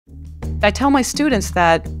I tell my students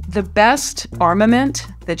that the best armament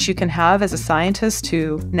that you can have as a scientist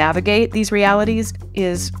to navigate these realities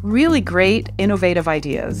is really great, innovative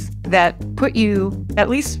ideas that put you, at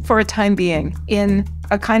least for a time being, in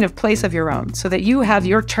a kind of place of your own so that you have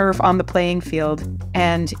your turf on the playing field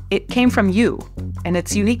and it came from you and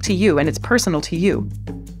it's unique to you and it's personal to you.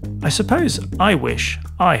 I suppose I wish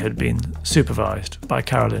I had been supervised by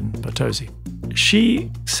Carolyn Bertozzi.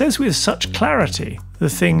 She says with such clarity the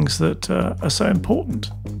things that are so important.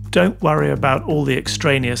 Don't worry about all the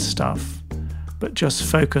extraneous stuff, but just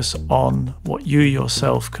focus on what you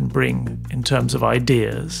yourself can bring in terms of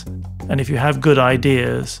ideas. And if you have good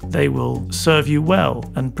ideas, they will serve you well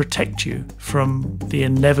and protect you from the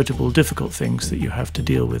inevitable difficult things that you have to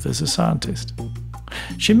deal with as a scientist.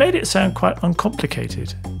 She made it sound quite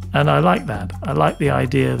uncomplicated, and I like that. I like the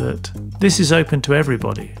idea that this is open to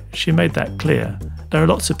everybody. She made that clear. There are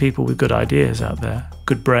lots of people with good ideas out there,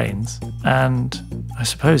 good brains, and I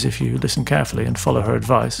suppose if you listen carefully and follow her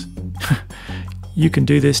advice, you can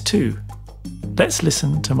do this too. Let's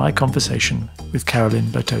listen to my conversation with Carolyn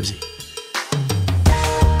Bertozzi.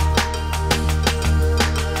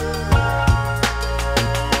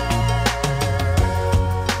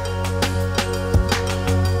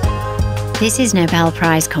 This is Nobel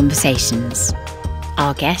Prize Conversations.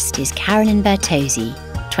 Our guest is Carolyn Bertozzi,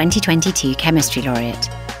 2022 Chemistry Laureate.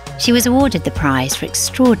 She was awarded the prize for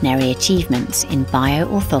extraordinary achievements in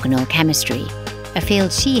bioorthogonal chemistry, a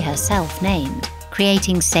field she herself named,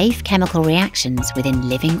 creating safe chemical reactions within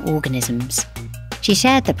living organisms. She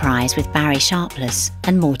shared the prize with Barry Sharpless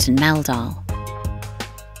and Morten Meldal.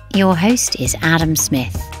 Your host is Adam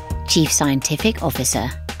Smith, Chief Scientific Officer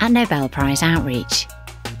at Nobel Prize Outreach.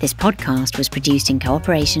 This podcast was produced in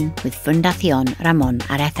cooperation with Fundación Ramón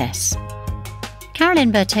Areces.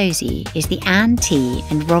 Carolyn Bertozzi is the Anne T.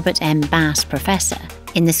 and Robert M. Bass Professor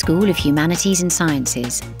in the School of Humanities and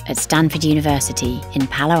Sciences at Stanford University in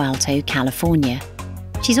Palo Alto, California.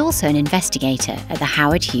 She's also an investigator at the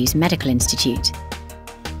Howard Hughes Medical Institute.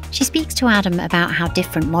 She speaks to Adam about how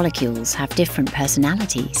different molecules have different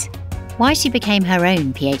personalities, why she became her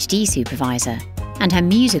own PhD supervisor, and her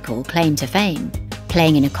musical claim to fame,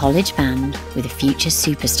 playing in a college band with a future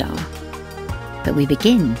superstar. But we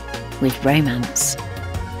begin with romance.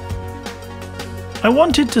 I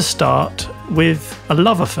wanted to start with a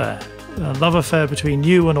love affair between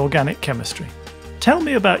you and organic chemistry. Tell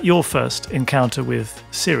me about your first encounter with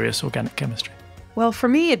serious organic chemistry. Well, for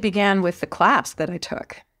me, it began with the class that I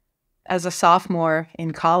took as a sophomore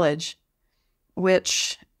in college,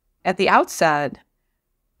 which at the outset,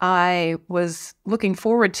 I was looking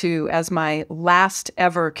forward to as my last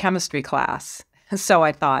ever chemistry class. So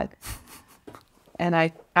I thought. And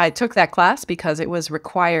I took that class because it was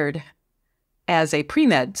required as a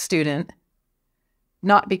pre-med student,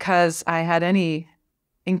 not because I had any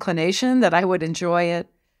inclination that I would enjoy it.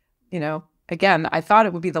 You know, again, I thought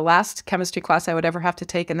it would be the last chemistry class I would ever have to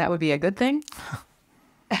take, and that would be a good thing.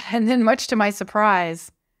 And then much to my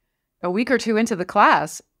surprise, a week or two into the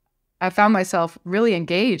class, I found myself really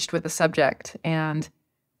engaged with the subject, and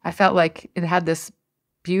I felt like it had this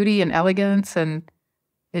beauty and elegance, and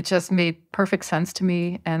it just made perfect sense to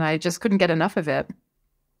me, and I just couldn't get enough of it.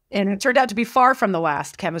 And it turned out to be far from the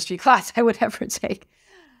last chemistry class I would ever take.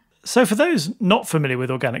 So for those not familiar with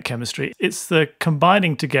organic chemistry, it's the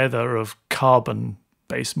combining together of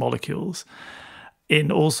carbon-based molecules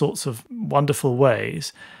in all sorts of wonderful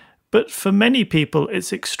ways. But for many people,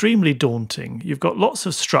 it's extremely daunting. You've got lots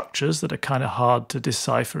of structures that are kind of hard to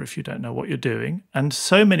decipher if you don't know what you're doing, and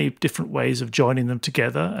so many different ways of joining them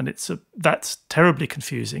together, and that's terribly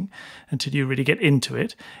confusing until you really get into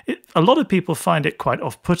it. A lot of people find it quite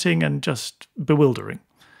off-putting and just bewildering.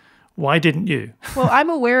 Why didn't you? Well, I'm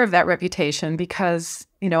aware of that reputation because,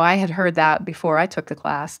 I had heard that before I took the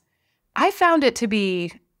class. I found it to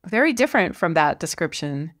be very different from that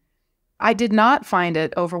description. I did not find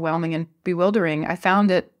it overwhelming and bewildering. I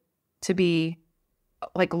found it to be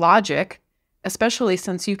like logic, especially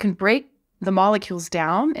since you can break the molecules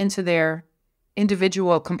down into their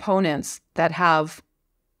individual components that have,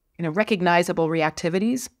 recognizable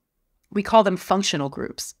reactivities. We call them functional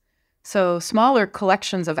groups. So smaller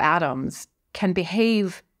collections of atoms can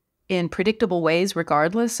behave in predictable ways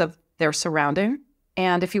regardless of their surrounding.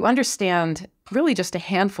 And if you understand really just a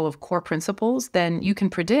handful of core principles, then you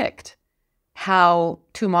can predict how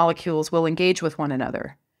two molecules will engage with one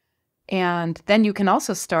another. And then you can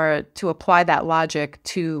also start to apply that logic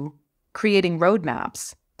to creating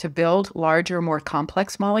roadmaps to build larger, more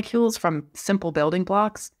complex molecules from simple building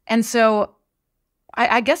blocks. And so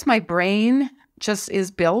I guess my brain just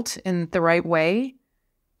is built in the right way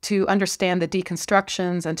to understand the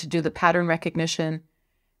deconstructions and to do the pattern recognition.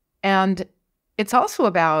 And it's also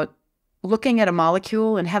about looking at a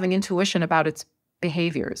molecule and having intuition about its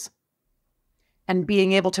behaviors and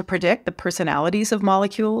being able to predict the personalities of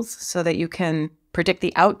molecules so that you can predict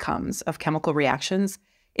the outcomes of chemical reactions.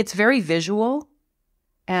 It's very visual,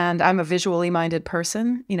 and I'm a visually minded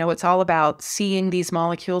person. It's all about seeing these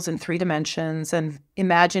molecules in 3 dimensions and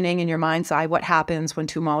imagining in your mind's eye what happens when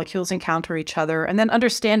 2 molecules encounter each other, and then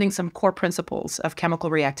understanding some core principles of chemical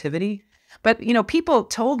reactivity. But, people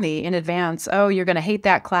told me in advance, oh, you're going to hate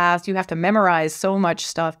that class. You have to memorize so much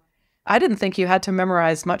stuff. I didn't think you had to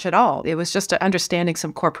memorize much at all. It was just understanding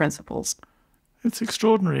some core principles. It's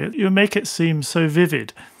extraordinary. You make it seem so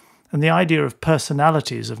vivid. And the idea of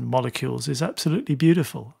personalities of molecules is absolutely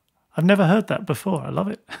beautiful. I've never heard that before. I love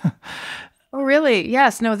it. Oh, really?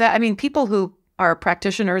 Yes. No, people who are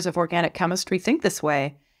practitioners of organic chemistry think this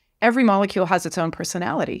way. Every molecule has its own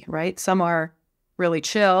personality, right? Some are really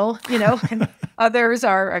chill, and others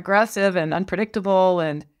are aggressive and unpredictable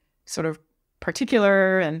and sort of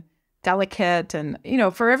particular and delicate. And,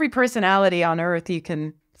 for every personality on Earth, you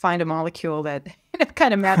can find a molecule that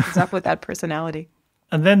kind of matches up with that personality.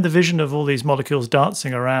 And then the vision of all these molecules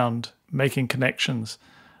dancing around, making connections.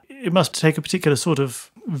 It must take a particular sort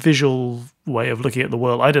of visual way of looking at the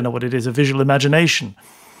world. I don't know what it is, a visual imagination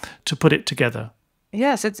to put it together.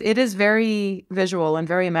 Yes, it is very visual and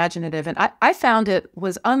very imaginative. And I found it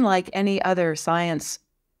was unlike any other science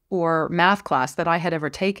or math class that I had ever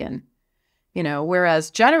taken. Whereas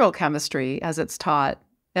general chemistry, as it's taught,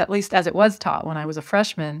 at least as it was taught when I was a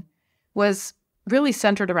freshman, was really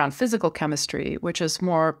centered around physical chemistry, which is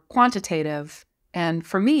more quantitative and,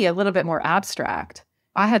 for me, a little bit more abstract.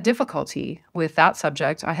 I had difficulty with that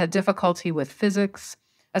subject. I had difficulty with physics,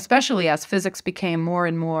 especially as physics became more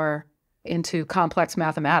and more into complex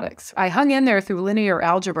mathematics. I hung in there through linear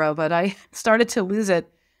algebra, but I started to lose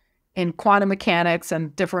it in quantum mechanics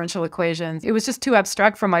and differential equations. It was just too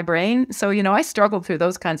abstract for my brain. So, I struggled through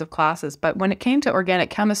those kinds of classes. But when it came to organic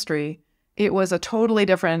chemistry, it was a totally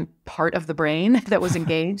different part of the brain that was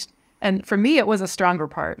engaged. And for me, it was a stronger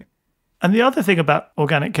part. And the other thing about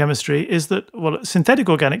organic chemistry is that, synthetic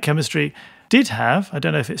organic chemistry did have, I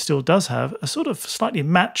don't know if it still does have, a sort of slightly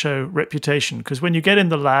macho reputation. Because when you get in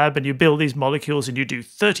the lab and you build these molecules and you do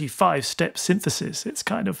 35-step synthesis, it's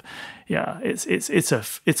kind of, it's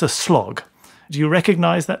a slog. Do you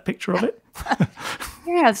recognize that picture of it?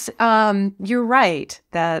 Yes, you're right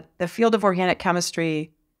that the field of organic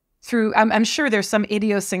chemistry, I'm sure there's some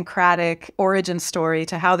idiosyncratic origin story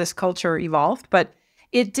to how this culture evolved, but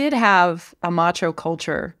it did have a macho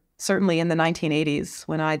culture, certainly in the 1980s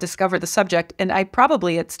when I discovered the subject, and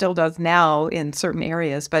it still does now in certain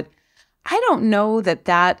areas, but I don't know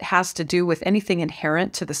that has to do with anything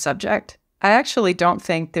inherent to the subject. I actually don't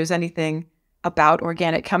think there's anything about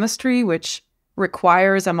organic chemistry which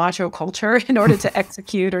requires a macho culture in order to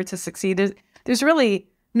execute or to succeed. There's really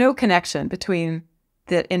no connection between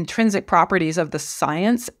the intrinsic properties of the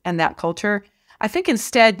science and that culture. I think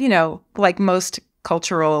instead, like most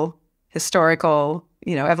cultural, historical,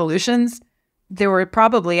 evolutions, there were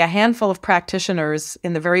probably a handful of practitioners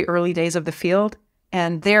in the very early days of the field,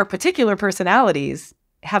 and their particular personalities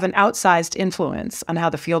have an outsized influence on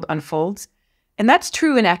how the field unfolds. And that's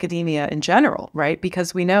true in academia in general, right?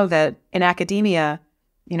 Because we know that in academia,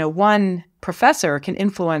 one professor can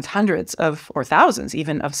influence hundreds or thousands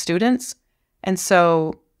even of students. And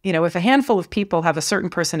so, if a handful of people have a certain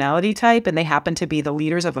personality type and they happen to be the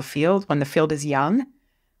leaders of a field when the field is young,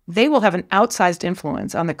 they will have an outsized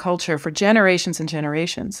influence on the culture for generations and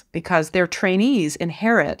generations because their trainees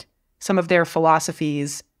inherit some of their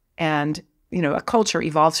philosophies and, a culture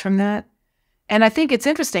evolves from that. And I think it's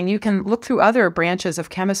interesting. You can look through other branches of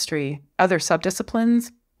chemistry, other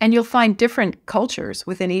subdisciplines, and you'll find different cultures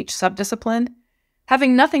within each subdiscipline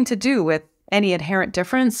having nothing to do with any inherent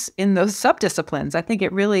difference in those subdisciplines. I think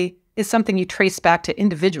it really is something you trace back to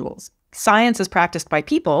individuals. Science is practiced by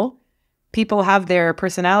people. People have their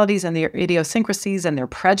personalities and their idiosyncrasies and their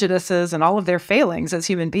prejudices and all of their failings as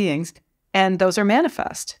human beings, and those are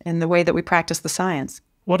manifest in the way that we practice the science.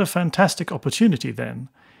 What a fantastic opportunity then,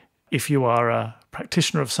 if you are a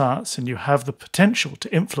practitioner of science and you have the potential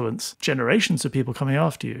to influence generations of people coming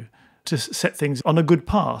after you, to set things on a good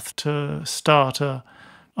path, to start a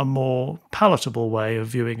more palatable way of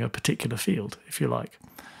viewing a particular field, if you like.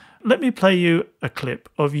 Let me play you a clip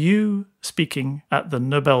of you speaking at the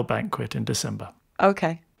Nobel banquet in December.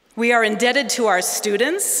 Okay. We are indebted to our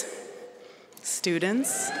students,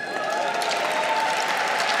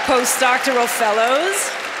 postdoctoral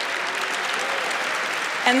fellows,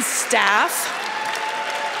 and staff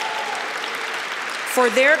for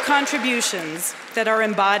their contributions that are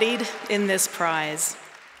embodied in this prize.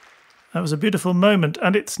 That was a beautiful moment,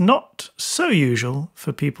 and it's not so usual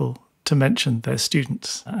for people to mention their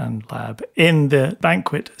students and lab in the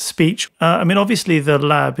banquet speech. Obviously the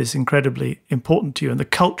lab is incredibly important to you and the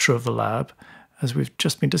culture of the lab, as we've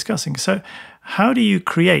just been discussing. So how do you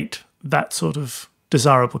create that sort of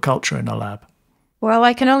desirable culture in a lab? Well,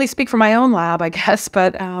 I can only speak for my own lab, I guess,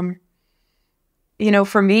 but,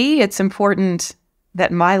 for me, it's important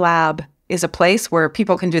that my lab is a place where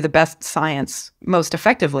people can do the best science most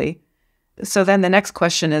effectively. So then the next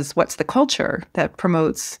question is, what's the culture that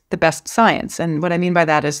promotes the best science? And what I mean by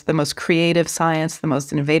that is the most creative science, the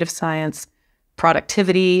most innovative science,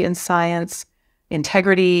 productivity in science,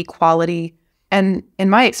 integrity, quality. And in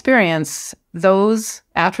my experience, those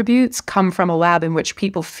attributes come from a lab in which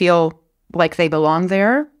people feel like they belong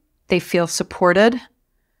there. They feel supported.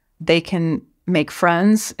 They can make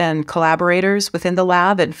friends and collaborators within the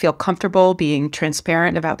lab and feel comfortable being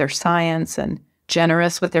transparent about their science and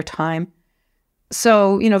generous with their time.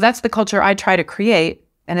 So, that's the culture I try to create.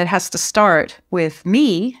 And it has to start with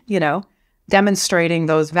me, demonstrating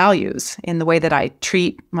those values in the way that I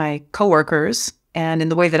treat my coworkers and in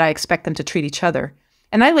the way that I expect them to treat each other.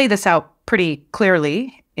 And I lay this out pretty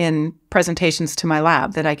clearly in presentations to my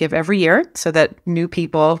lab that I give every year so that new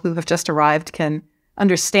people who have just arrived can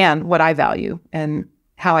understand what I value and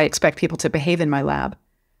how I expect people to behave in my lab.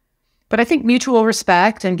 But I think mutual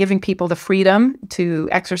respect and giving people the freedom to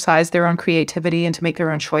exercise their own creativity and to make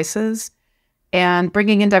their own choices and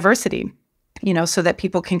bringing in diversity, so that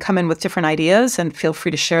people can come in with different ideas and feel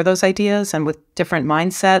free to share those ideas and with different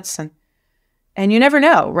mindsets. And you never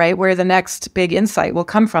know, right, where the next big insight will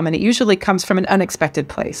come from. And it usually comes from an unexpected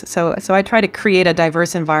place. So I try to create a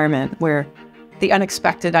diverse environment where the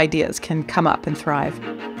unexpected ideas can come up and thrive.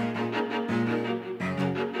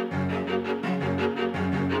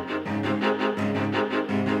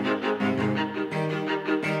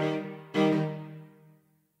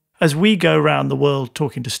 As we go around the world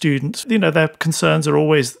talking to students, their concerns are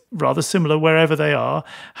always rather similar wherever they are.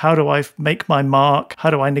 How do I make my mark?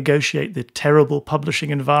 How do I negotiate the terrible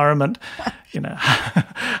publishing environment?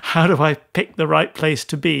 How do I pick the right place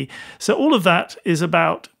to be? So all of that is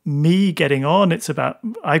about me getting on. It's about,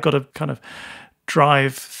 I've got to kind of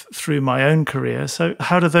drive through my own career. So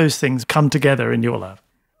how do those things come together in your lab?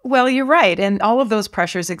 Well, you're right. And all of those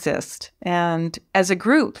pressures exist. And as a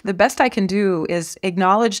group, the best I can do is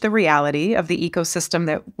acknowledge the reality of the ecosystem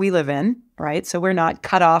that we live in, right? So we're not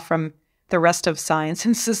cut off from the rest of science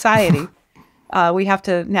and society. We have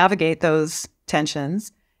to navigate those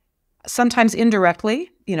tensions. Sometimes indirectly,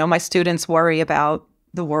 my students worry about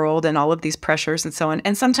the world and all of these pressures and so on.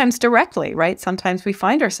 And sometimes directly, right? Sometimes we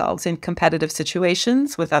find ourselves in competitive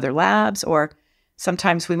situations with other labs, or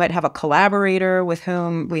sometimes we might have a collaborator with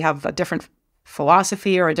whom we have a different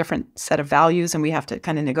philosophy or a different set of values, and we have to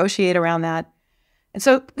kind of negotiate around that. And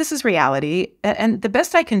so this is reality. And the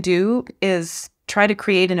best I can do is try to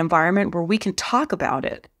create an environment where we can talk about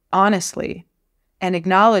it honestly and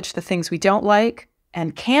acknowledge the things we don't like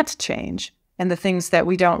and can't change, and the things that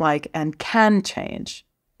we don't like and can change.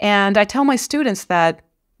 And I tell my students that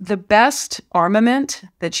the best armament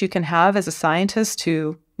that you can have as a scientist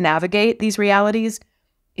to navigate these realities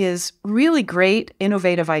is really great,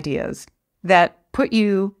 innovative ideas that put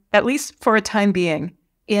you, at least for a time being,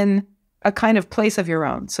 in a kind of place of your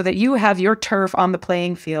own, so that you have your turf on the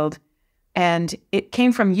playing field and it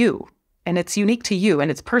came from you and it's unique to you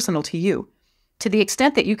and it's personal to you. To the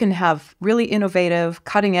extent that you can have really innovative,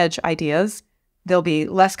 cutting-edge ideas, there'll be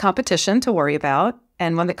less competition to worry about.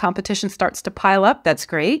 And when the competition starts to pile up, that's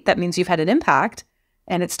great. That means you've had an impact.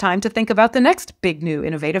 And it's time to think about the next big new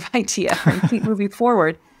innovative idea and keep moving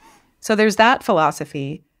forward. So there's that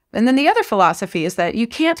philosophy. And then the other philosophy is that you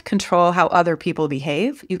can't control how other people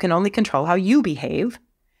behave. You can only control how you behave.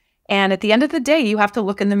 And at the end of the day, you have to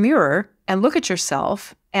look in the mirror and look at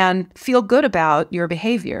yourself and feel good about your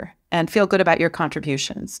behavior and feel good about your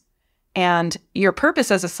contributions. And your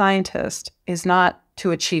purpose as a scientist is not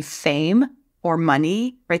to achieve fame or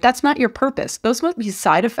money, right? That's not your purpose. Those might be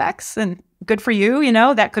side effects, and good for you,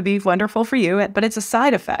 that could be wonderful for you, but it's a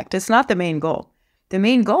side effect. It's not the main goal. The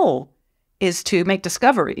main goal is to make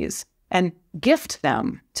discoveries and gift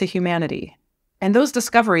them to humanity. And those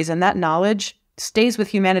discoveries and that knowledge stays with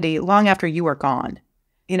humanity long after you are gone.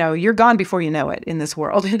 You're gone before you know it in this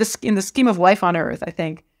world. In the scheme of life on Earth, I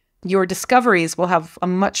think your discoveries will have a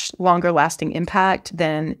much longer lasting impact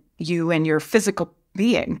than you and your physical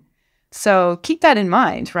being. So keep that in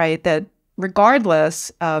mind, right? That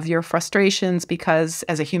regardless of your frustrations, because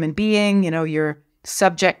as a human being, you're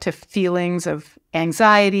subject to feelings of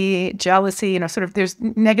anxiety, jealousy, sort of there's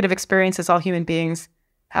negative experiences all human beings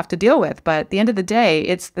have to deal with. But at the end of the day,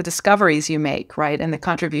 it's the discoveries you make, right? And the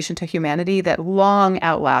contribution to humanity that long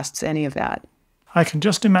outlasts any of that. I can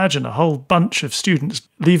just imagine a whole bunch of students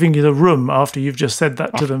leaving the room after you've just said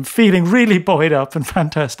that to them, feeling really buoyed up and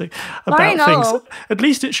fantastic about things. At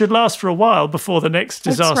least it should last for a while before the next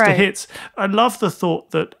disaster hits. I love the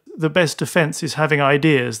thought that the best defense is having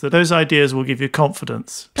ideas, that those ideas will give you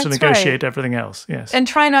confidence to negotiate everything else. Yes. And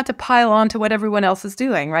try not to pile on to what everyone else is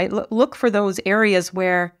doing, right? Look for those areas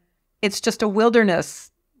where it's just a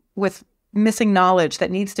wilderness with missing knowledge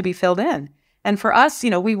that needs to be filled in. And for us,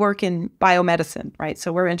 we work in biomedicine, right?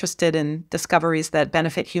 So we're interested in discoveries that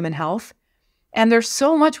benefit human health. And there's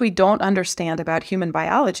so much we don't understand about human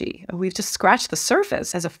biology. We've just scratched the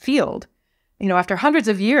surface as a field. After hundreds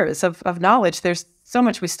of years of knowledge, there's so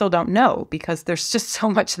much we still don't know because there's just so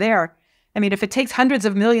much there. I mean, if it takes hundreds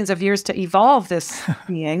of millions of years to evolve this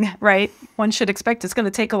being, right, one should expect it's going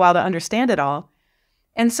to take a while to understand it all.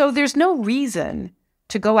 And so there's no reason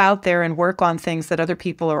to go out there and work on things that other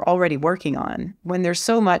people are already working on when there's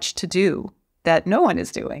so much to do that no one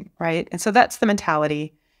is doing, right? And so that's the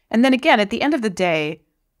mentality. And then again, at the end of the day,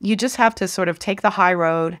 you just have to sort of take the high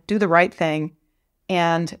road, do the right thing,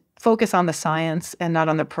 and focus on the science and not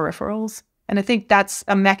on the peripherals. And I think that's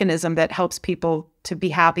a mechanism that helps people to be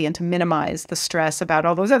happy and to minimize the stress about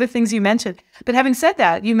all those other things you mentioned. But having said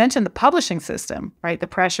that, you mentioned the publishing system, right? The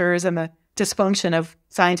pressures and the dysfunction of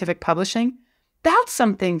scientific publishing. That's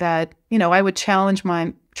something that, I would challenge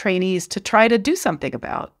my trainees to try to do something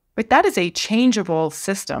about. But that is a changeable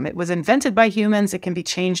system. It was invented by humans. It can be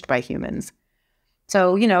changed by humans.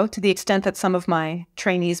 So, to the extent that some of my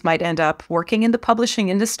trainees might end up working in the publishing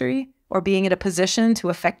industry or being in a position to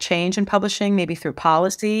affect change in publishing, maybe through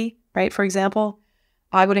policy, right, for example,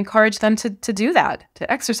 I would encourage them to do that,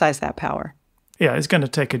 to exercise that power. Yeah, it's going to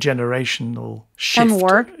take a generational shift. And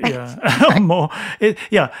more. Yeah, more.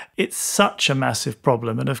 It's such a massive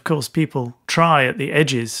problem. And of course, people try at the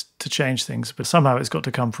edges to change things, but somehow it's got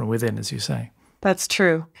to come from within, as you say. That's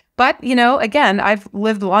true. But, again, I've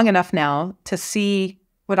lived long enough now to see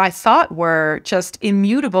what I thought were just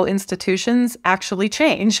immutable institutions actually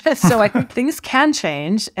change. So I think things can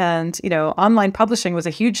change. And, online publishing was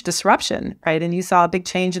a huge disruption, right? And you saw a big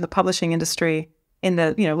change in the publishing industry in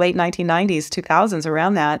the late 1990s, 2000s,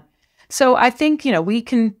 around that. So I think, we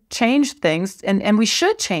can change things and we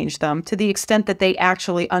should change them to the extent that they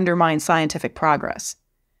actually undermine scientific progress,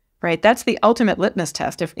 right? That's the ultimate litmus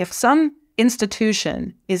test. If some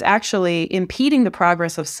institution is actually impeding the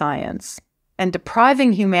progress of science and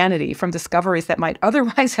depriving humanity from discoveries that might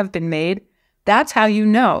otherwise have been made, that's how you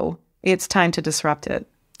know it's time to disrupt it.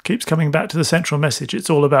 Keeps coming back to the central message. It's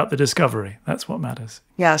all about the discovery. That's what matters.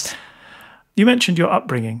 Yes. You mentioned your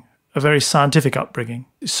upbringing, a very scientific upbringing,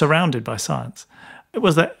 surrounded by science.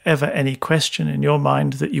 Was there ever any question in your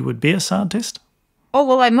mind that you would be a scientist? Oh,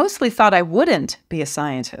 well, I mostly thought I wouldn't be a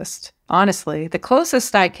scientist, honestly. The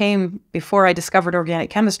closest I came before I discovered organic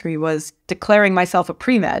chemistry was declaring myself a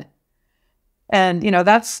pre-med. And,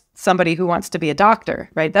 that's somebody who wants to be a doctor,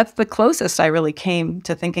 right? That's the closest I really came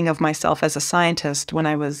to thinking of myself as a scientist when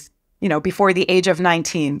I was, before the age of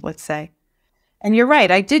 19, let's say. And you're right,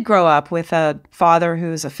 I did grow up with a father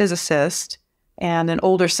who's a physicist and an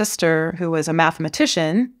older sister who was a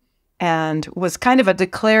mathematician and was kind of a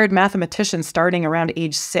declared mathematician starting around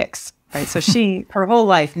age 6, right? So her whole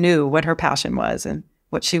life knew what her passion was and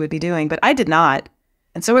what she would be doing, but I did not.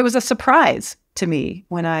 And so it was a surprise to me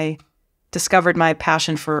when I discovered my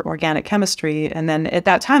passion for organic chemistry. And then at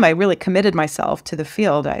that time, I really committed myself to the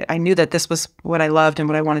field. I knew that this was what I loved and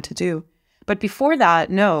what I wanted to do. But before that,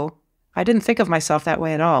 no, I didn't think of myself that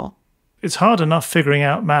way at all. It's hard enough figuring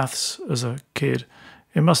out maths as a kid.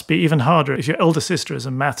 It must be even harder if your elder sister is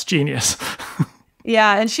a maths genius.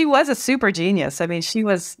 Yeah, and she was a super genius. I mean, she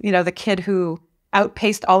was, the kid who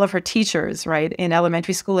outpaced all of her teachers, right, in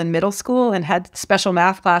elementary school and middle school and had special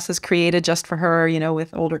math classes created just for her,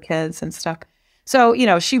 with older kids and stuff. So,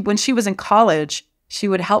 when she was in college, she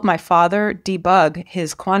would help my father debug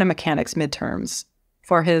his quantum mechanics midterms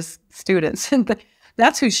for his students. And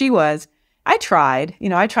that's who she was. I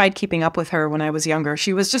tried keeping up with her when I was younger.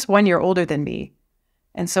 She was just 1 year older than me.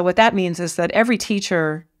 And so what that means is that every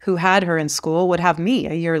teacher who had her in school would have me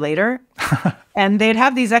a year later. And they'd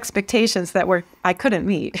have these expectations that I couldn't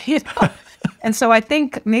meet. And so I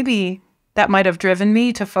think maybe that might have driven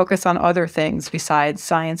me to focus on other things besides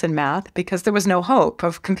science and math because there was no hope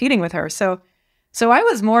of competing with her. So I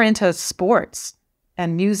was more into sports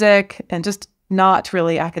and music and just not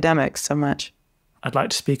really academics so much. I'd like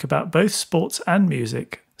to speak about both sports and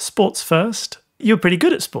music. Sports first. You're pretty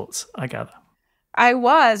good at sports, I gather. I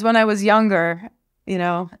was when I was younger,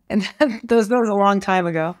 and that was a long time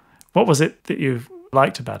ago. What was it that you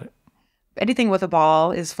liked about it? Anything with a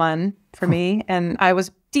ball is fun for me. And I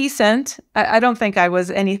was decent. I don't think I was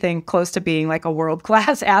anything close to being like a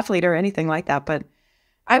world-class athlete or anything like that, but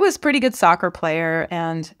I was a pretty good soccer player,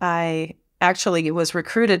 and I actually was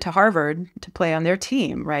recruited to Harvard to play on their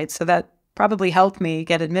team, right? So that probably helped me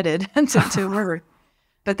get admitted to Harvard.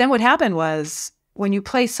 But then what happened was when you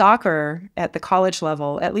play soccer at the college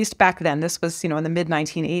level, at least back then, this was, in the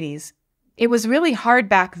mid-1980s, it was really hard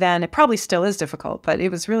back then. It probably still is difficult, but it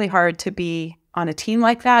was really hard to be on a team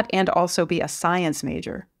like that and also be a science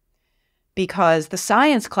major, because the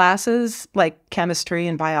science classes like chemistry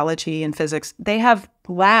and biology and physics, they have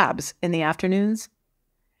labs in the afternoons.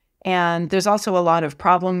 And there's also a lot of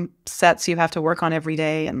problem sets you have to work on every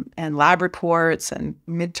day, and lab reports and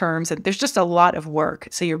midterms. And there's just a lot of work.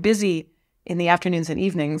 So you're busy in the afternoons and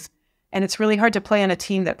evenings. And it's really hard to play on a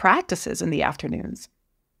team that practices in the afternoons.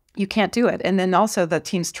 You can't do it. And then also the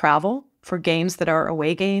teams travel for games that are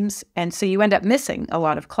away games. And so you end up missing a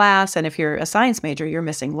lot of class. And if you're a science major, you're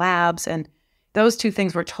missing labs. And those two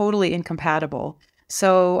things were totally incompatible.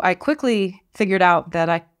 So I quickly figured out that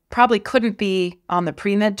I probably couldn't be on the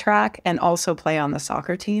pre-med track and also play on the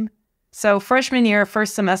soccer team. So freshman year,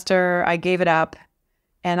 first semester, I gave it up.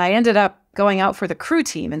 And I ended up going out for the crew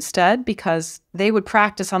team instead, because they would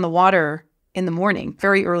practice on the water in the morning,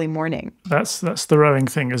 very early morning. That's the rowing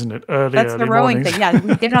thing, isn't it? That's the rowing thing, yeah.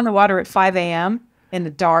 We get on the water at 5 a.m. in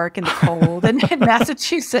the dark and the cold in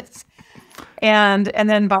Massachusetts. And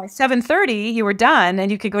then by 7:30, you were done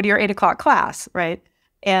and you could go to your 8 o'clock class, right?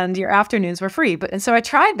 And your afternoons were free. And so I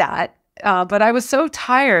tried that, but I was so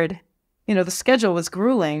tired. The schedule was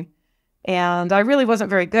grueling, and I really wasn't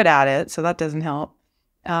very good at it, so that doesn't help.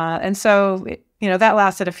 And so, that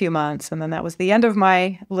lasted a few months, and then that was the end of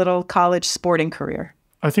my little college sporting career.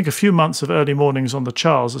 I think a few months of early mornings on the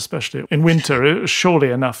Charles, especially in winter, is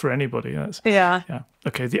surely enough for anybody. Yeah.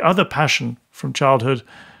 Okay, the other passion from childhood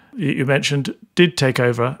you mentioned did take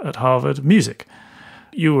over at Harvard, music.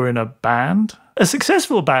 You were in a band, a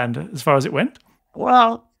successful band as far as it went.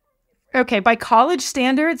 Well, okay, by college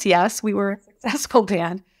standards, yes, we were a successful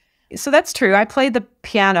band. So that's true. I played the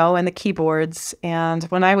piano and the keyboards. And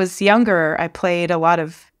when I was younger, I played a lot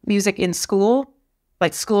of music in school,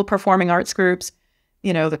 like school performing arts groups,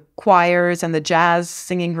 the choirs and the jazz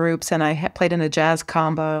singing groups. And I played in a jazz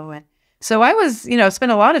combo. And so I was,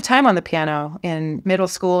 spent a lot of time on the piano in middle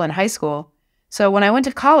school and high school. So when I went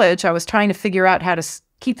to college, I was trying to figure out how to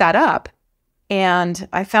keep that up. And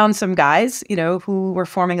I found some guys, who were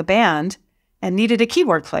forming a band and needed a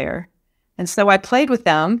keyboard player. And so I played with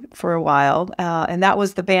them for a while, and that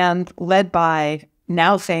was the band led by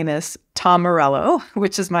now famous Tom Morello,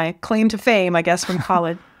 which is my claim to fame, I guess, from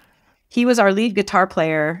college. He was our lead guitar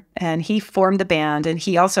player, and he formed the band, and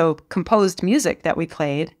he also composed music that we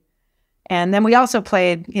played. And then we also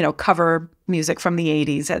played, cover music from the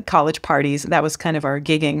 80s at college parties. That was kind of our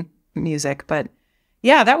gigging music. But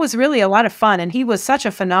yeah, that was really a lot of fun, and he was such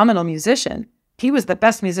a phenomenal musician. He was the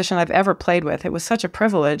best musician I've ever played with. It was such a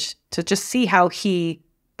privilege to just see how he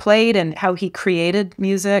played and how he created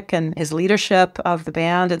music and his leadership of the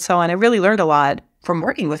band and so on. I really learned a lot from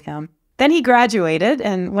working with him. Then he graduated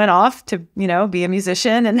and went off to, be a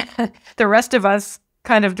musician. And the rest of us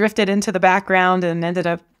kind of drifted into the background and ended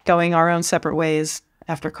up going our own separate ways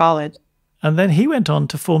after college. And then he went on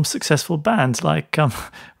to form successful bands like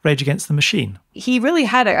Rage Against the Machine. He really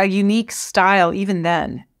had a unique style even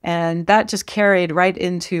then. And that just carried right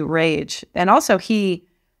into Rage. And also he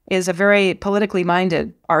is a very politically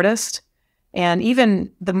minded artist. And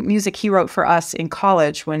even the music he wrote for us in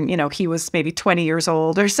college when, he was maybe 20 years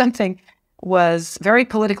old or something was very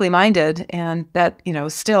politically minded. And that,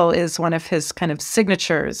 still is one of his kind of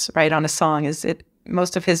signatures, right, on a song.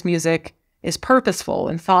 Most of his music is purposeful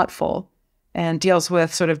and thoughtful and deals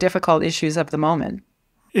with sort of difficult issues of the moment.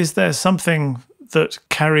 Is there something that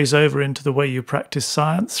carries over into the way you practice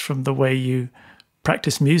science from the way you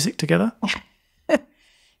practice music together?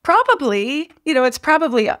 Probably. It's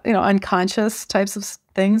probably, unconscious types of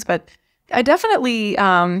things, but I definitely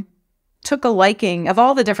took a liking of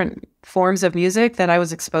all the different forms of music that I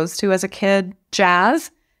was exposed to as a kid.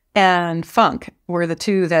 Jazz and funk were the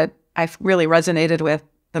two that I really resonated with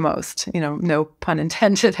the most, no pun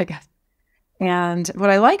intended, I guess. And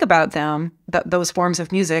what I like about them, those forms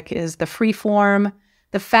of music, is the free form,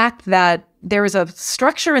 the fact that there is a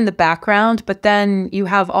structure in the background, but then you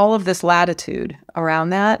have all of this latitude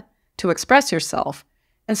around that to express yourself.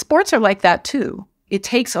 And sports are like that too. It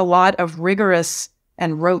takes a lot of rigorous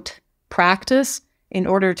and rote practice in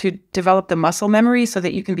order to develop the muscle memory so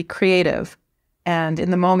that you can be creative and in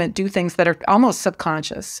the moment do things that are almost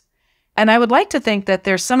subconscious. And I would like to think that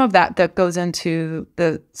there's some of that that goes into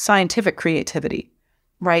the scientific creativity,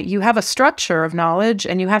 right? You have a structure of knowledge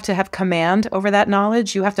and you have to have command over that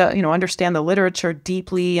knowledge. You have to, understand the literature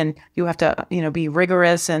deeply, and you have to, be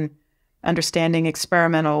rigorous and understanding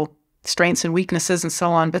experimental strengths and weaknesses and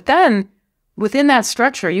so on. But then within that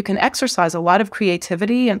structure, you can exercise a lot of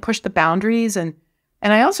creativity and push the boundaries. And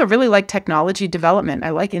I also really like technology development. I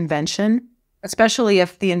like invention, especially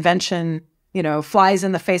if the invention, flies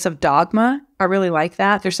in the face of dogma. I really like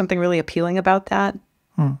that. There's something really appealing about that.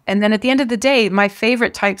 And then at the end of the day, my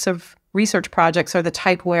favorite types of research projects are the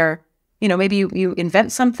type where, maybe you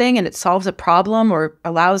invent something and it solves a problem or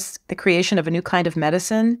allows the creation of a new kind of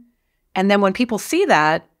medicine. And then when people see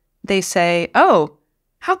that, they say, oh,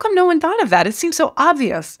 how come no one thought of that? It seems so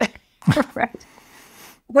obvious. Right.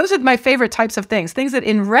 Those are my favorite types of things that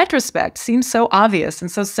in retrospect seem so obvious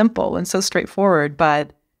and so simple and so straightforward,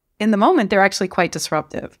 but in the moment, they're actually quite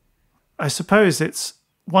disruptive. I suppose it's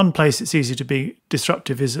one place it's easy to be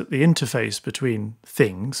disruptive is at the interface between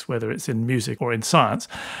things, whether it's in music or in science.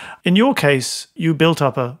 In your case, you built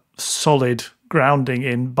up a solid grounding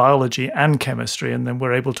in biology and chemistry, and then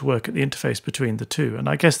were able to work at the interface between the two. And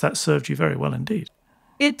I guess that served you very well indeed.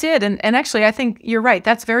 It did. And actually, I think you're right.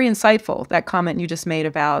 That's very insightful, that comment you just made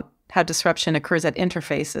about how disruption occurs at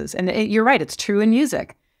interfaces. And you're right. It's true in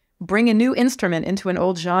music. Bring a new instrument into an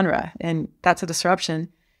old genre, and that's a disruption.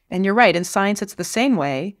 And you're right. In science, it's the same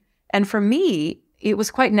way. And for me, it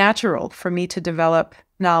was quite natural for me to develop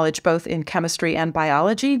knowledge both in chemistry and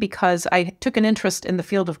biology because I took an interest in the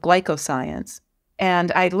field of glycoscience.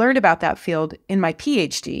 And I learned about that field in my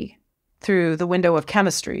PhD through the window of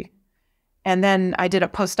chemistry. And then I did a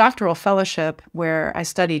postdoctoral fellowship where I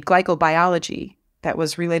studied glycobiology that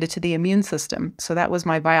was related to the immune system. So that was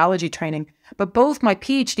my biology training. But both my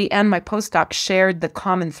PhD and my postdoc shared the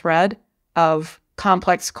common thread of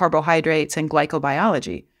complex carbohydrates and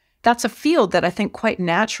glycobiology. That's a field that I think quite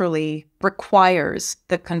naturally requires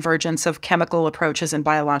the convergence of chemical approaches and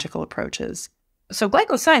biological approaches. So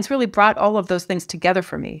glycoscience really brought all of those things together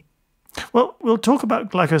for me. Well, we'll talk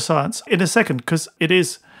about glycoscience in a second because it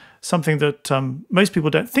is something that most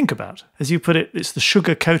people don't think about. As you put it, it's the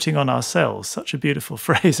sugar coating on our cells, such a beautiful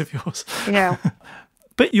phrase of yours. Yeah.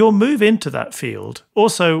 But your move into that field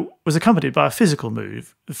also was accompanied by a physical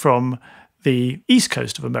move from the East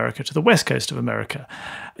Coast of America to the West Coast of America.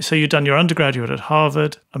 So you'd done your undergraduate at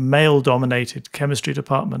Harvard, a male-dominated chemistry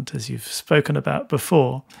department, as you've spoken about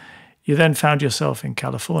before. You then found yourself in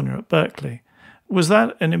California at Berkeley. Was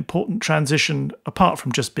that an important transition, apart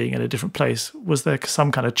from just being in a different place? Was there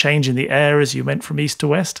some kind of change in the air as you went from east to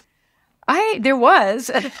west? There was.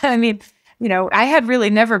 I mean, I had really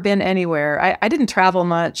never been anywhere. I didn't travel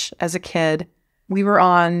much as a kid. We were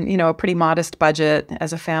on, a pretty modest budget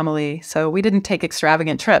as a family, so we didn't take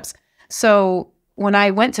extravagant trips. So when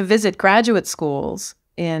I went to visit graduate schools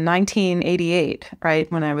in 1988,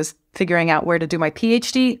 right, when I was figuring out where to do my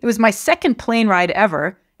PhD, it was my second plane ride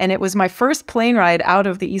ever. And it was my first plane ride out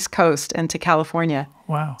of the East Coast and to California.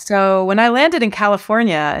 Wow. So when I landed in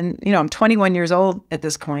California, and I'm 21 years old at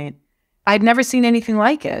this point, I'd never seen anything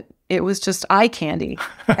like it. It was just eye candy.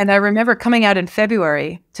 And I remember coming out in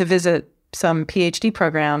February to visit some PhD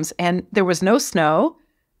programs, and there was no snow,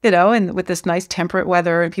 and with this nice temperate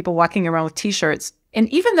weather and people walking around with T-shirts. And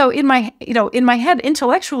even though in my head,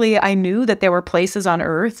 intellectually, I knew that there were places on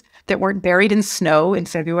Earth that weren't buried in snow in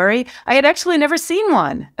February, I had actually never seen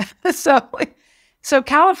one. So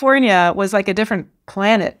California was like a different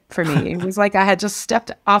planet for me. It was like I had just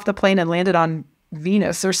stepped off the plane and landed on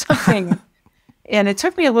Venus or something. And it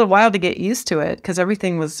took me a little while to get used to it because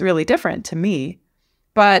everything was really different to me.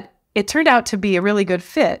 But it turned out to be a really good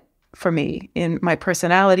fit for me in my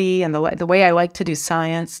personality, and the way I like to do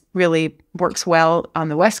science really works well on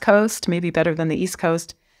the West Coast, maybe better than the East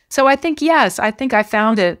Coast. So I think, yes, I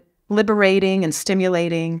found it liberating and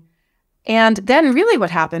stimulating. And then really what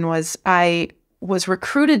happened was I was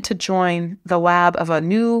recruited to join the lab of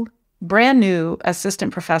a brand new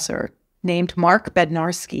assistant professor named Mark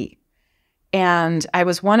Bednarski. And I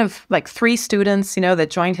was one of like 3 students, that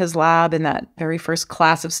joined his lab in that very first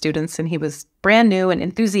class of students. And he was brand new and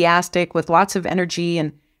enthusiastic with lots of energy.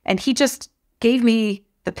 And he just gave me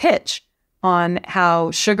the pitch on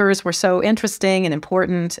how sugars were so interesting and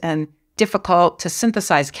important and difficult to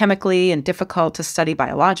synthesize chemically and difficult to study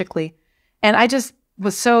biologically. And I just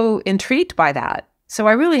was so intrigued by that. So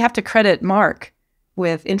I really have to credit Mark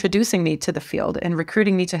with introducing me to the field and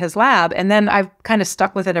recruiting me to his lab. And then I've kind of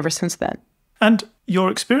stuck with it ever since then. And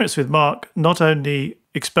your experience with Mark not only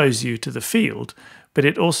exposed you to the field, but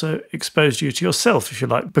it also exposed you to yourself, if you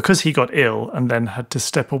like. Because he got ill and then had to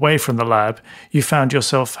step away from the lab, you found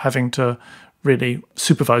yourself having to really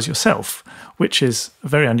supervise yourself, which is a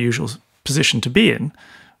very unusual position to be in.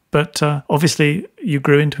 But obviously, you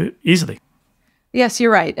grew into it easily. Yes,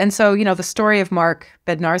 you're right. And so, the story of Mark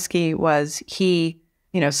Bednarski was he,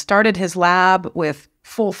 started his lab with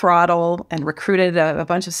full throttle and recruited a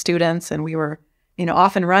bunch of students, and we were,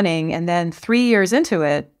 off and running. And then 3 years into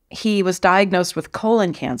it, he was diagnosed with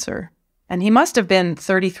colon cancer. And he must have been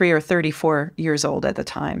 33 or 34 years old at the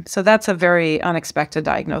time. So that's a very unexpected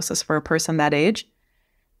diagnosis for a person that age.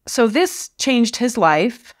 So this changed his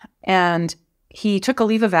life, and he took a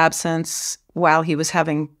leave of absence while he was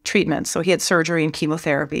having treatment. So he had surgery and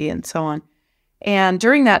chemotherapy and so on. And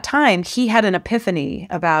during that time, he had an epiphany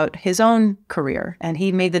about his own career. And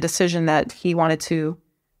he made the decision that he wanted to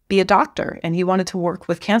be a doctor and he wanted to work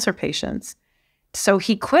with cancer patients. So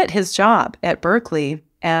he quit his job at Berkeley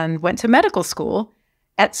and went to medical school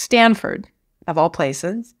at Stanford, of all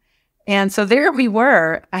places. And so there we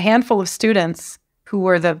were, a handful of students who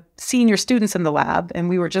were the senior students in the lab, and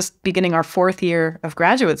we were just beginning our 4th year of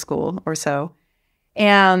graduate school or so.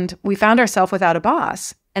 And we found ourselves without a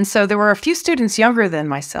boss. And so there were a few students younger than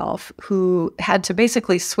myself who had to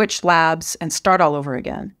basically switch labs and start all over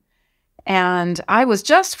again. And I was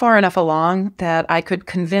just far enough along that I could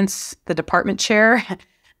convince the department chair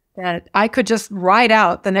that I could just ride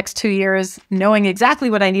out the next 2 years knowing exactly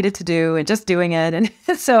what I needed to do and just doing it. And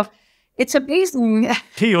so it's amazing.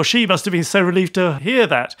 He or she must have been so relieved to hear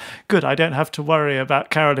that. Good, I don't have to worry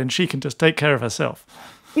about Carolyn. She can just take care of herself.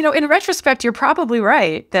 In retrospect, you're probably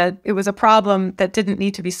right that it was a problem that didn't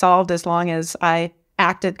need to be solved as long as I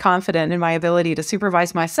acted confident in my ability to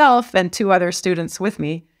supervise myself and 2 other students with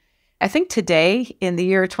me. I think today, in the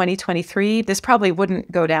year 2023, this probably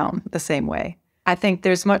wouldn't go down the same way. I think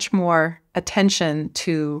there's much more attention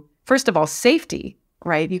to, first of all, safety,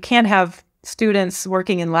 right? You can't have students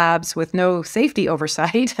working in labs with no safety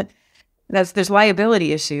oversight. There's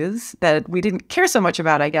liability issues that we didn't care so much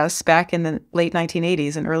about, I guess, back in the late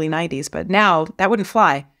 1980s and early 90s. But now that wouldn't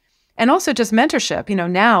fly. And also just mentorship.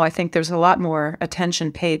 Now I think there's a lot more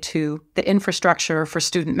attention paid to the infrastructure for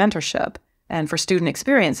student mentorship and for student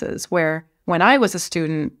experiences, where when I was a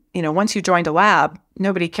student, once you joined a lab,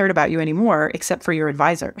 nobody cared about you anymore except for your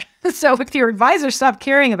advisor. So if your advisor stopped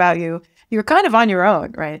caring about you, you're kind of on your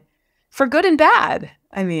own, right? For good and bad,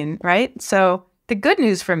 right? So the good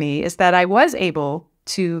news for me is that I was able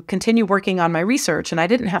to continue working on my research, and I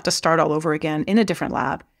didn't have to start all over again in a different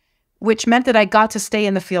lab, which meant that I got to stay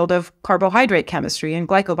in the field of carbohydrate chemistry and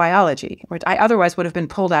glycobiology, which I otherwise would have been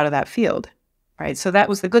pulled out of that field, right? So that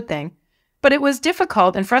was the good thing. But it was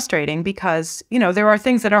difficult and frustrating because, there are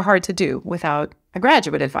things that are hard to do without a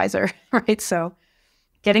graduate advisor, right? So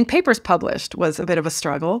getting papers published was a bit of a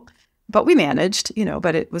struggle, but we managed,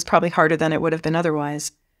 but it was probably harder than it would have been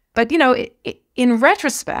otherwise. But, in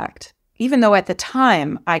retrospect, even though at the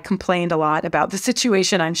time I complained a lot about the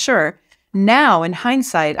situation, I'm sure, now in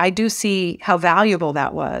hindsight, I do see how valuable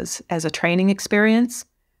that was as a training experience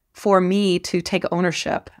for me to take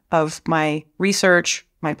ownership of my research,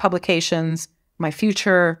 my publications, my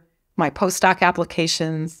future, my postdoc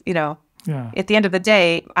applications. At the end of the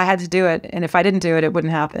day, I had to do it. And if I didn't do it, it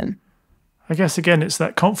wouldn't happen. I guess, again, it's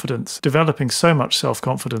that confidence. Developing so much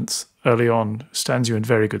self-confidence early on stands you in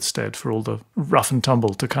very good stead for all the rough and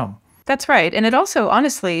tumble to come. That's right. And it also,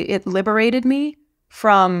 honestly, it liberated me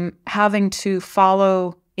from having to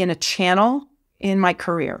follow in a channel in my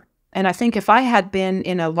career. And I think if I had been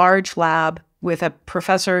in a large lab with a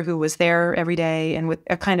professor who was there every day and with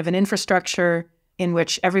a kind of an infrastructure in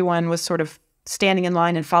which everyone was sort of standing in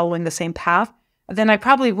line and following the same path, then I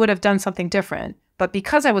probably would have done something different. But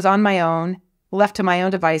because I was on my own, left to my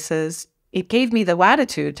own devices, it gave me the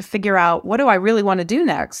latitude to figure out, what do I really want to do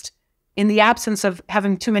next in the absence of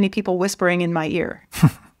having too many people whispering in my ear,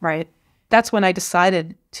 right? That's when I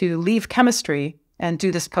decided to leave chemistry and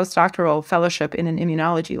do this postdoctoral fellowship in an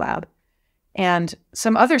immunology lab. And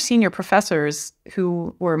some other senior professors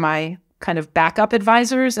who were my kind of backup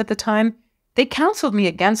advisors at the time, they counseled me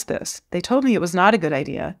against this. They told me it was not a good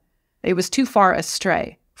idea. It was too far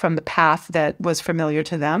astray from the path that was familiar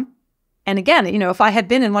to them. And again, if I had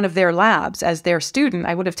been in one of their labs as their student,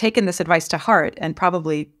 I would have taken this advice to heart and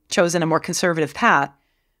probably chosen a more conservative path.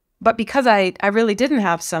 But because I really didn't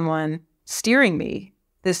have someone steering me,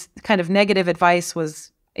 this kind of negative advice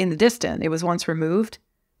was in the distant. It was once removed.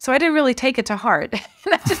 So I didn't really take it to heart.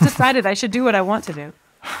 I just decided I should do what I want to do.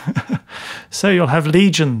 So you'll have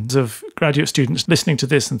legions of graduate students listening to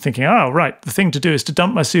this and thinking, oh, right, the thing to do is to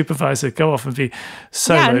dump my supervisor, go off and be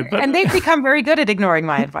solo. Yeah, and they've become very good at ignoring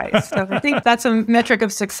my advice. So I think that's a metric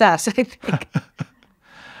of success, I think.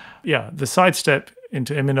 Yeah, the sidestep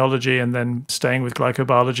into immunology and then staying with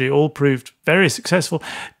glycobiology all proved very successful.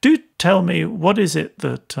 Do tell me, what is it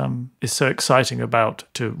that is so exciting about,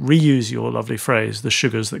 to reuse your lovely phrase, the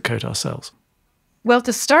sugars that coat our cells? Well,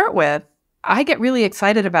 to start with, I get really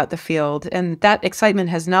excited about the field, and that excitement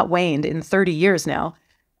has not waned in 30 years now,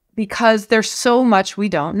 because there's so much we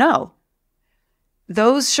don't know.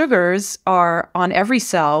 Those sugars are on every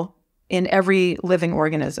cell in every living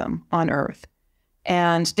organism on Earth.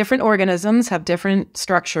 And different organisms have different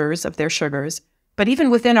structures of their sugars, but even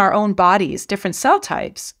within our own bodies, different cell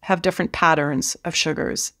types have different patterns of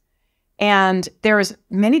sugars. And there's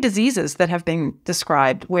many diseases that have been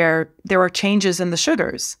described where there are changes in the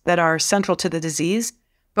sugars that are central to the disease,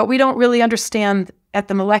 but we don't really understand at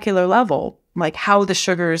the molecular level, like how the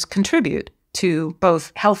sugars contribute to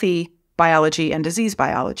both healthy biology and disease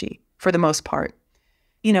biology for the most part.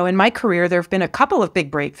 You know, in my career, there have been a couple of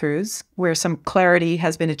big breakthroughs where some clarity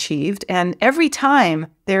has been achieved. And every time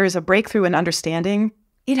there is a breakthrough in understanding,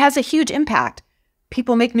 it has a huge impact.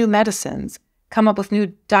 People make new medicines, come up with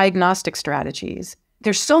new diagnostic strategies.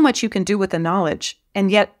 There's so much you can do with the knowledge,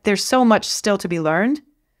 and yet there's so much still to be learned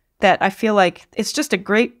that I feel like it's just a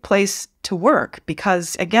great place to work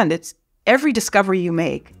because, again, it's every discovery you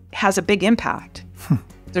make has a big impact.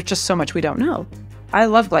 There's just so much we don't know. I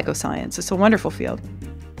love glycoscience. It's a wonderful field.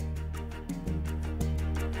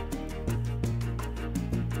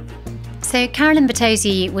 So Carolyn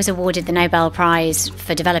Bertozzi was awarded the Nobel Prize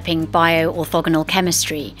for developing bioorthogonal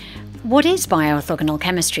chemistry. What is bioorthogonal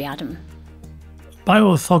chemistry, Adam?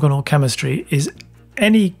 Bioorthogonal chemistry is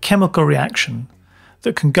any chemical reaction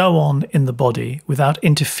that can go on in the body without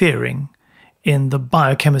interfering in the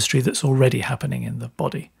biochemistry that's already happening in the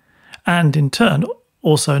body, and in turn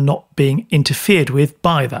also not being interfered with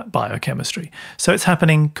by that biochemistry. So it's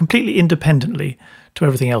happening completely independently to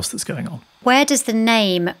everything else that's going on. Where does the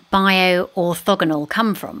name bioorthogonal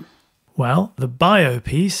come from? Well, the bio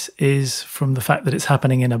piece is from the fact that it's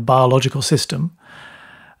happening in a biological system.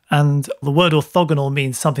 And the word orthogonal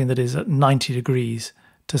means something that is at 90 degrees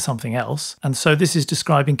to something else. And so this is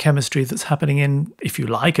describing chemistry that's happening in, if you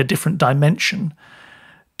like, a different dimension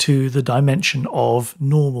to the dimension of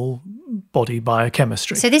normal body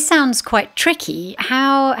biochemistry. So this sounds quite tricky.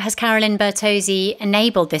 How has Carolyn Bertozzi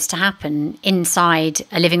enabled this to happen inside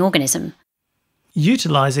a living organism?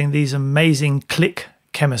 Utilising these amazing click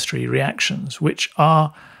chemistry reactions, which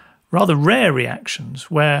are rather rare reactions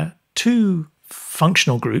where two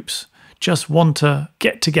functional groups just want to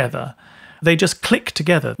get together. They just click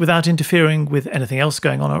together without interfering with anything else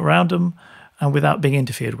going on around them and without being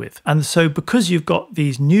interfered with. And so because you've got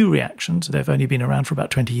these new reactions, they've only been around for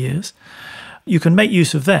about 20 years, you can make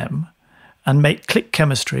use of them and make click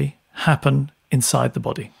chemistry happen inside the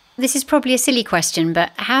body. This is probably a silly question,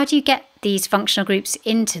 but how do you get these functional groups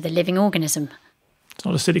into the living organism? It's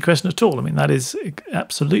not a silly question at all. I mean, that is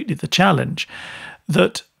absolutely the challenge,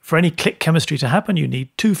 that for any click chemistry to happen, you need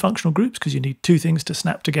two functional groups because you need two things to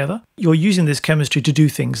snap together. You're using this chemistry to do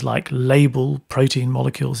things like label protein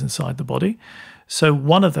molecules inside the body. So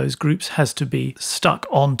one of those groups has to be stuck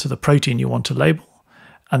onto the protein you want to label,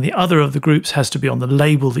 and the other of the groups has to be on the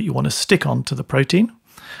label that you want to stick onto the protein.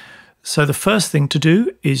 So the first thing to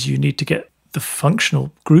do is you need to get the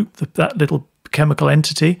functional group, that little chemical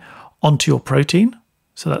entity, onto your protein.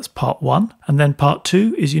 So that's part one. And then part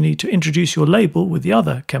two is you need to introduce your label with the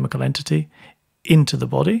other chemical entity into the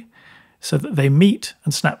body so that they meet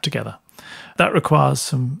and snap together. That requires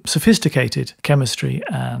some sophisticated chemistry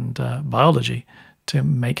and biology to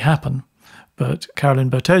make happen. But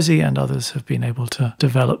Carolyn Bertozzi and others have been able to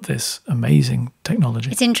develop this amazing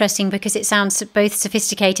technology. It's interesting because it sounds both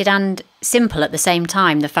sophisticated and simple at the same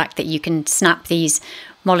time, the fact that you can snap these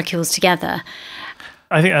molecules together.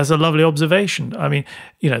 I think that's a lovely observation. I mean,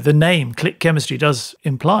 you know, the name click chemistry does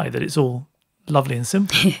imply that it's all lovely and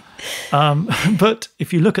simple. But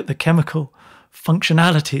if you look at the chemical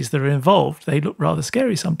functionalities that are involved, they look rather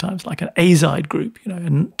scary sometimes, like an azide group, you know,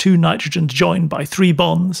 and two nitrogens joined by 3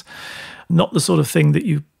 bonds. Not the sort of thing that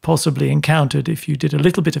you possibly encountered if you did a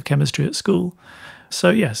little bit of chemistry at school. So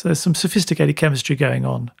yes, there's some sophisticated chemistry going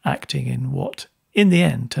on, acting in what, in the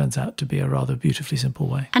end, turns out to be a rather beautifully simple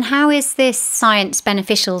way. And how is this science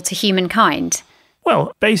beneficial to humankind?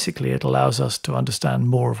 Well, basically it allows us to understand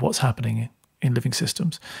more of what's happening in living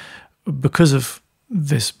systems. Because of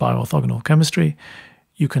this bioorthogonal chemistry,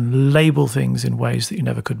 you can label things in ways that you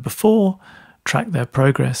never could before, track their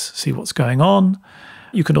progress, see what's going on.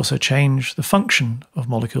 You can also change the function of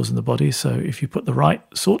molecules in the body. So if you put the right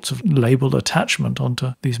sorts of labeled attachment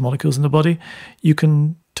onto these molecules in the body, you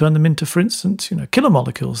can turn them into, for instance, killer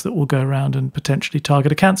molecules that will go around and potentially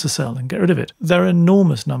target a cancer cell and get rid of it. There are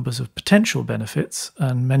enormous numbers of potential benefits,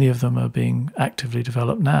 and many of them are being actively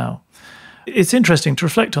developed now. It's interesting to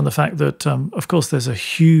reflect on the fact that, of course, there's a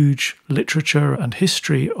huge literature and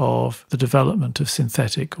history of the development of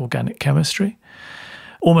synthetic organic chemistry.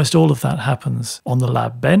 Almost all of that happens on the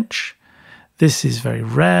lab bench. This is very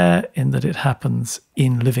rare in that it happens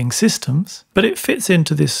in living systems, but it fits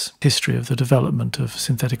into this history of the development of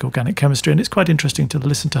synthetic organic chemistry, and it's quite interesting to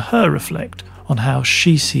listen to her reflect on how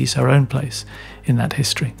she sees her own place in that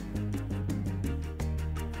history.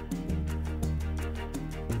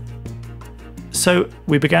 So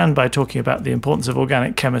we began by talking about the importance of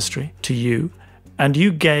organic chemistry to you, and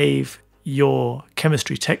you gave your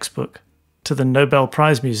chemistry textbook to the Nobel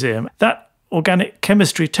Prize Museum. That organic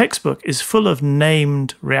chemistry textbook is full of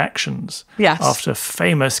named reactions. Yes. After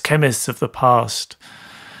famous chemists of the past.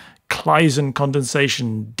 Claisen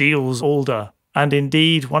condensation, Diels alder, and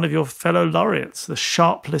indeed one of your fellow laureates, the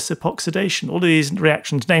Sharpless epoxidation. All of these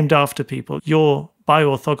reactions named after people. Your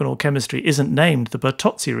bioorthogonal chemistry isn't named the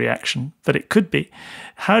Bertozzi reaction, but it could be.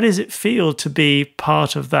 How does it feel to be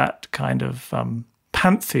part of that kind of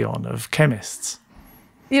pantheon of chemists?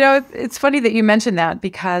 It's funny that you mentioned that,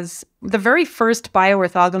 because the very first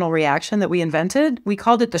bioorthogonal reaction that we invented, we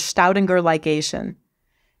called it the Staudinger ligation.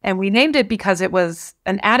 And we named it because it was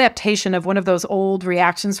an adaptation of one of those old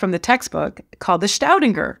reactions from the textbook called the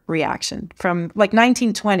Staudinger reaction from like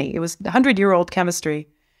 1920. It was 100-year-old chemistry.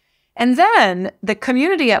 And then the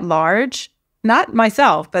community at large, not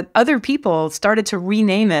myself, but other people started to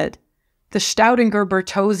rename it the Staudinger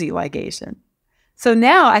Bertozzi ligation. So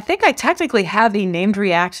now I think I technically have a named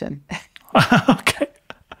reaction. Okay.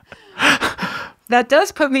 That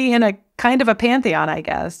does put me in a kind of a pantheon, I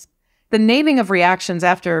guess. The naming of reactions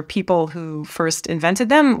after people who first invented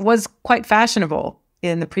them was quite fashionable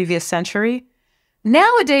in the previous century.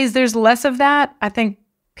 Nowadays, there's less of that. I think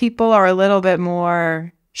people are a little bit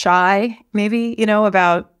more shy, maybe,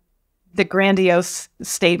 about the grandiose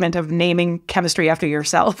statement of naming chemistry after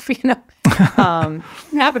yourself, didn't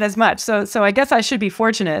happen as much. So I guess I should be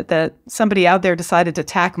fortunate that somebody out there decided to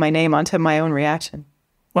tack my name onto my own reaction.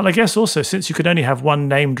 Well, I guess also, since you could only have one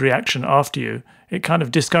named reaction after you, it kind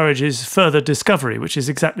of discourages further discovery, which is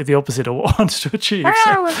exactly the opposite of what one wants to achieve.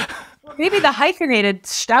 Well, maybe the hyphenated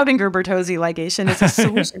Staudinger Bertozzi ligation is a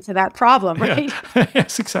solution to that problem, right? Yeah.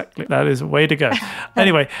 Yes, exactly. That is a way to go.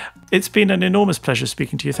 Anyway, it's been an enormous pleasure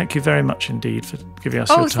speaking to you. Thank you very much indeed for giving us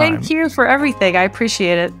your time. Thank you for everything. I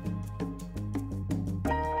appreciate it.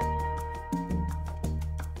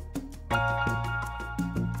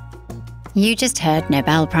 You just heard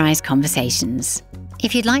Nobel Prize Conversations.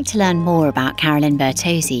 If you'd like to learn more about Carolyn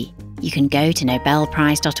Bertozzi, you can go to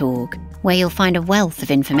nobelprize.org, where you'll find a wealth of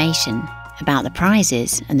information about the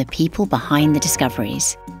prizes and the people behind the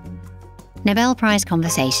discoveries. Nobel Prize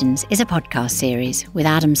Conversations is a podcast series with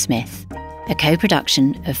Adam Smith, a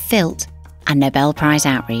co-production of Filt and Nobel Prize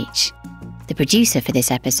Outreach. The producer for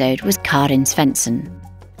this episode was Karin Svensson.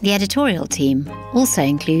 The editorial team also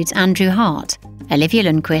includes Andrew Hart, Olivia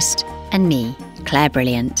Lundquist, and me, Claire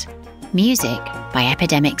Brilliant. Music by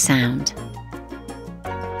Epidemic Sound.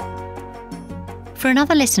 For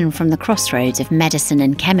another listen from the crossroads of medicine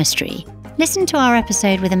and chemistry, listen to our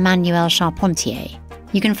episode with Emmanuelle Charpentier.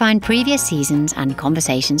 You can find previous seasons and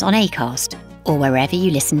conversations on Acast or wherever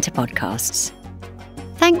you listen to podcasts.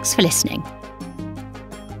 Thanks for listening.